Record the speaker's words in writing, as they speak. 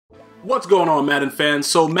What's going on, Madden fans?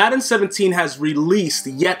 So Madden 17 has released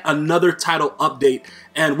yet another title update,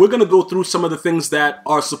 and we're going to go through some of the things that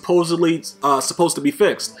are supposedly supposed to be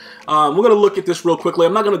fixed. We're going to look at this real quickly.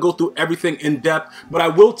 I'm not going to go through everything in depth, but I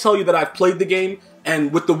will tell you that I've played the game,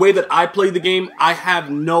 and with the way that I played the game, I have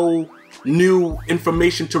no new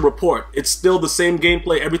information to report. It's still the same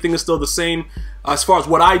gameplay. Everything is still the same as far as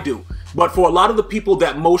what I do. But for a lot of the people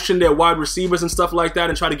that motion their wide receivers and stuff like that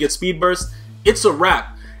and try to get speed bursts, it's a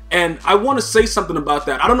wrap. And I want to say something about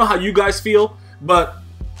that. I don't know how you guys feel, but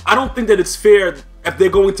I don't think that it's fair if they're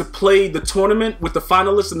going to play the tournament with the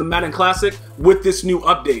finalists in the Madden Classic with this new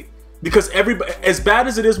update. Because everybody, as bad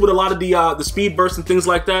as it is with a lot of the speed bursts and things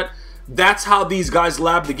like that, that's how these guys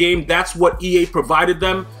lab the game. That's what EA provided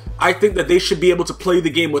them. I think that they should be able to play the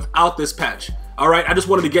game without this patch. All right, I just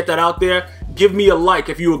wanted to get that out there. Give me a like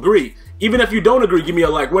if you agree. Even if you don't agree, give me a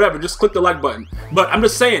like, whatever, just click the like button. But I'm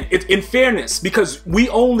just saying, it's in fairness, because we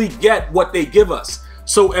only get what they give us.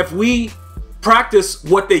 So if we practice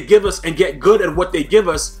what they give us and get good at what they give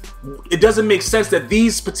us, it doesn't make sense that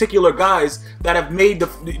these particular guys that have made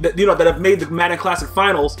the Madden Classic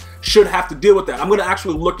Finals should have to deal with that. I'm going to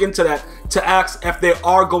actually look into that to ask if they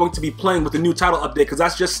are going to be playing with the new title update, because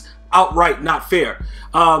that's just outright not fair.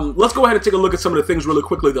 Let's go ahead and take a look at some of the things really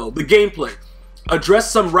quickly though. The gameplay. Address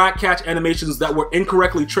some rat catch animations that were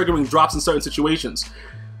incorrectly triggering drops in certain situations.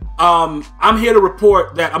 I'm here to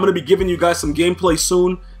report that I'm going to be giving you guys some gameplay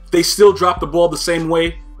soon. They still drop the ball the same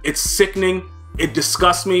way. It's sickening. It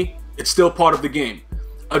disgusts me. It's still part of the game.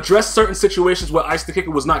 Address certain situations where ice the kicker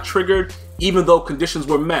was not triggered, even though conditions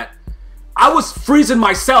were met. I was freezing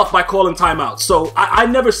myself by calling timeout. So I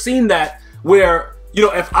never seen that where, you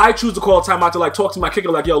know, if I choose to call a timeout to like talk to my kicker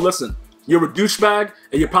like, yo, listen, you're a douchebag,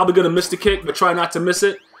 and you're probably going to miss the kick, but try not to miss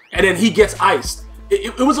it. And then he gets iced.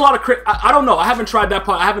 It was a lot of I don't know. I haven't tried that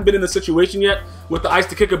part. I haven't been in the situation yet with the ice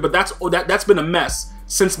the kicker, but that's been a mess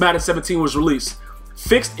since Madden 17 was released.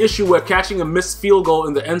 Fixed issue where catching a missed field goal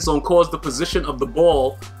in the end zone caused the position of the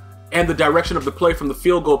ball and the direction of the play from the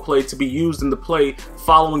field goal play to be used in the play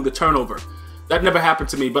following the turnover. That never happened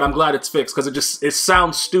to me, but I'm glad it's fixed because it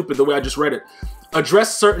sounds stupid the way I just read it.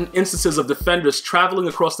 Address certain instances of defenders traveling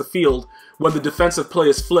across the field when the defensive play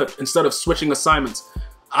is flipped instead of switching assignments.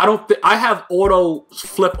 I have auto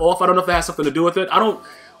flip off. I don't know if that has something to do with it.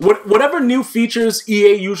 Whatever new features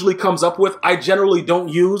EA usually comes up with, I generally don't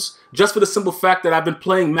use, just for the simple fact that I've been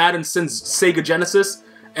playing Madden since Sega Genesis,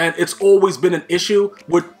 and it's always been an issue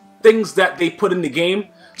with things that they put in the game.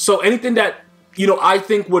 So anything that, you know, I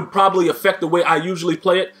think would probably affect the way I usually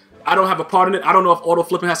play it, I don't have a part in it. I don't know if auto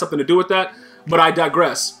flipping has something to do with that. But I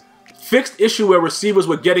digress. Fixed issue where receivers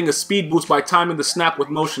were getting a speed boost by timing the snap with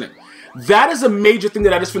motioning. That is a major thing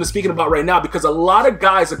that I just finished speaking about right now, because a lot of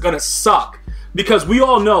guys are gonna suck. Because we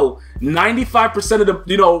all know 95% of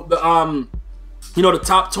the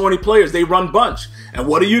top 20 players, they run bunch. And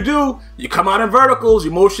what do? You come out in verticals,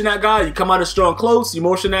 you motion that guy. You come out in strong close, you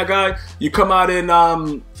motion that guy. You come out in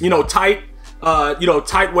tight.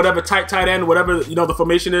 Tight end, whatever, the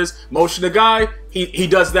formation is, motion the guy, he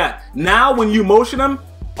does that. Now when you motion him,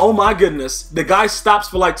 oh my goodness, the guy stops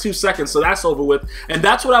for like 2 seconds, so that's over with. And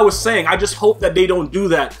that's what I was saying. I just hope that they don't do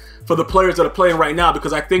that for the players that are playing right now,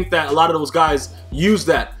 because I think that a lot of those guys use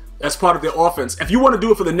that as part of their offense. If you want to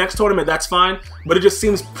do it for the next tournament, that's fine, but it just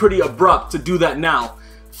seems pretty abrupt to do that now.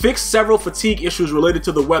 Fix several fatigue issues related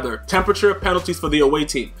to the weather, temperature, penalties for the away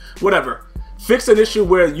team, whatever. Fix an issue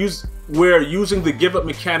where using the give-up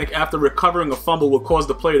mechanic after recovering a fumble will cause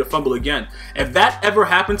the player to fumble again. If that ever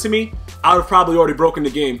happened to me, I would have probably already broken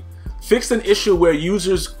the game. Fix an issue where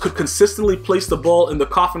users could consistently place the ball in the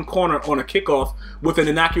coffin corner on a kickoff with an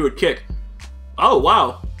inaccurate kick. Oh,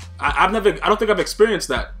 wow. I don't think I've experienced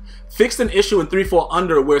that. Fixed an issue in 3-4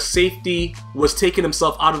 under where safety was taking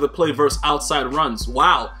himself out of the play versus outside runs.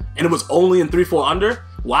 Wow. And it was only in 3-4 under?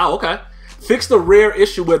 Wow, okay. Fixed a rare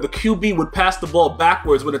issue where the QB would pass the ball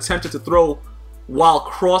backwards when attempted to throw while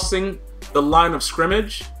crossing the line of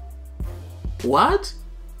scrimmage. What?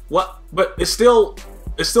 But it's still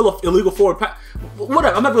an illegal forward pass.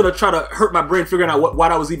 Whatever. I'm not going to try to hurt my brain figuring out why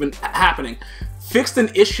that was even happening. Fixed an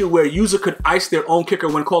issue where user could ice their own kicker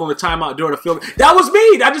when calling a timeout during a field. That was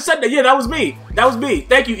me. I just said that. Yeah, that was me. That was me.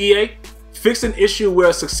 Thank you, EA. Fixed an issue where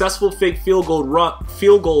a successful fake field goal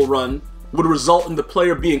run would result in the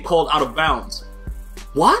player being called out of bounds.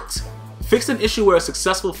 What? Fixed an issue where a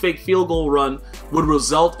successful fake field goal run would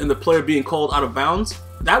result in the player being called out of bounds?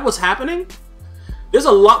 That was happening? There's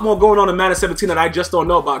a lot more going on in Madden 17 that I just don't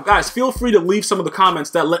know about. Guys, feel free to leave some of the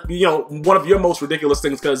comments that let one of your most ridiculous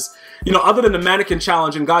things, because other than the mannequin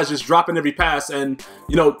challenge and guys just dropping every pass and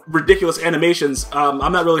ridiculous animations,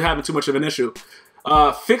 I'm not really having too much of an issue.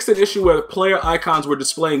 Fixed an issue where player icons were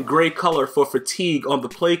displaying gray color for fatigue on the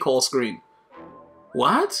play call screen.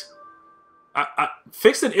 What?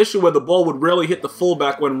 Fixed an issue where the ball would rarely hit the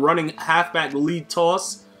fullback when running halfback lead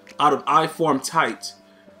toss out of I-form tight.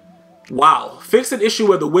 Wow. Fixed an issue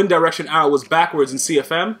where the wind direction arrow was backwards in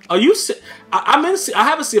CFM. Are you? I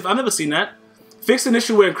haven't seen. I've never seen that. Fixed an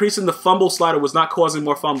issue where increasing the fumble slider was not causing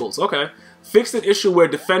more fumbles. Okay. Fixed an issue where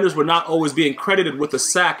defenders were not always being credited with a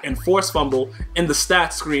sack and forced fumble in the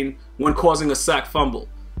stats screen when causing a sack fumble.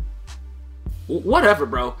 Whatever,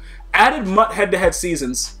 bro. Added MUT head-to-head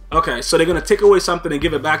seasons. Okay, so they're going to take away something and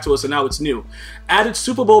give it back to us, and now it's new. Added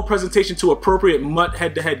Super Bowl presentation to appropriate MUT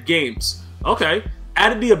head-to-head games. Okay.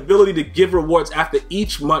 Added the ability to give rewards after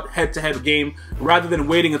each MUT head-to-head game rather than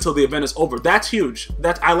waiting until the event is over. That's huge.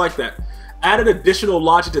 I like that. Added additional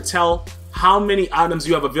logic to tell how many items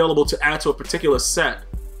you have available to add to a particular set.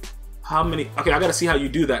 How many? Okay, I got to see how you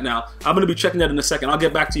do that now. I'm going to be checking that in a second. I'll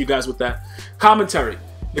get back to you guys with that. Commentary.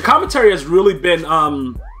 The commentary has really been, I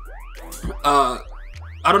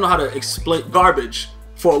don't know how to explain, garbage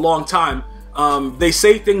for a long time. They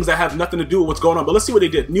say things that have nothing to do with what's going on, but let's see what they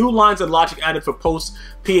did. New lines and logic added for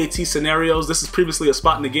post-PAT scenarios. This is previously a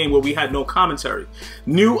spot in the game where we had no commentary.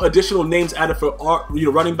 New additional names added for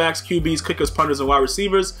running backs, QBs, kickers, punters, and wide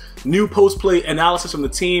receivers. New post-play analysis from the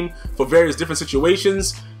team for various different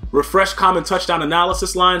situations. Refreshed common touchdown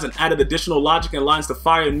analysis lines and added additional logic and lines to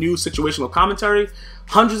fire new situational commentary.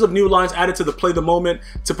 Hundreds of new lines added to the play the moment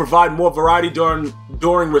to provide more variety during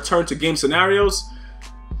return to game scenarios.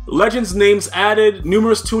 Legends names added.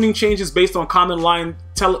 Numerous tuning changes based on common line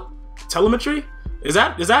telemetry. Is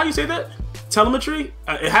that how you say that? Telemetry?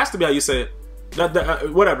 It has to be how you say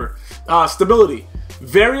it. Whatever. Stability.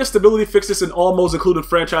 Various stability fixes in all modes, including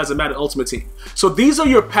franchise and Madden Ultimate Team. So these are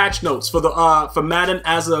your patch notes for Madden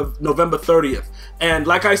as of November 30th. And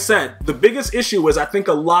like I said, the biggest issue is I think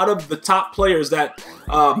a lot of the top players that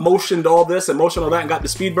motioned all this and motioned all that and got the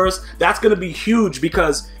speed burst, that's going to be huge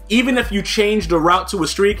because even if you change the route to a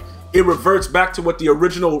streak, it reverts back to what the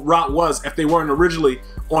original route was if they weren't originally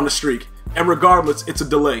on a streak. And regardless, it's a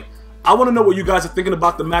delay. I want to know what you guys are thinking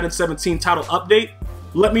about the Madden 17 title update.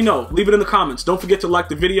 Let me know. Leave it in the comments. Don't forget to like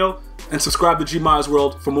the video and subscribe to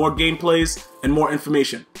GmiasWorld for more gameplays and more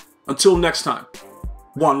information. Until next time,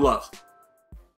 one love.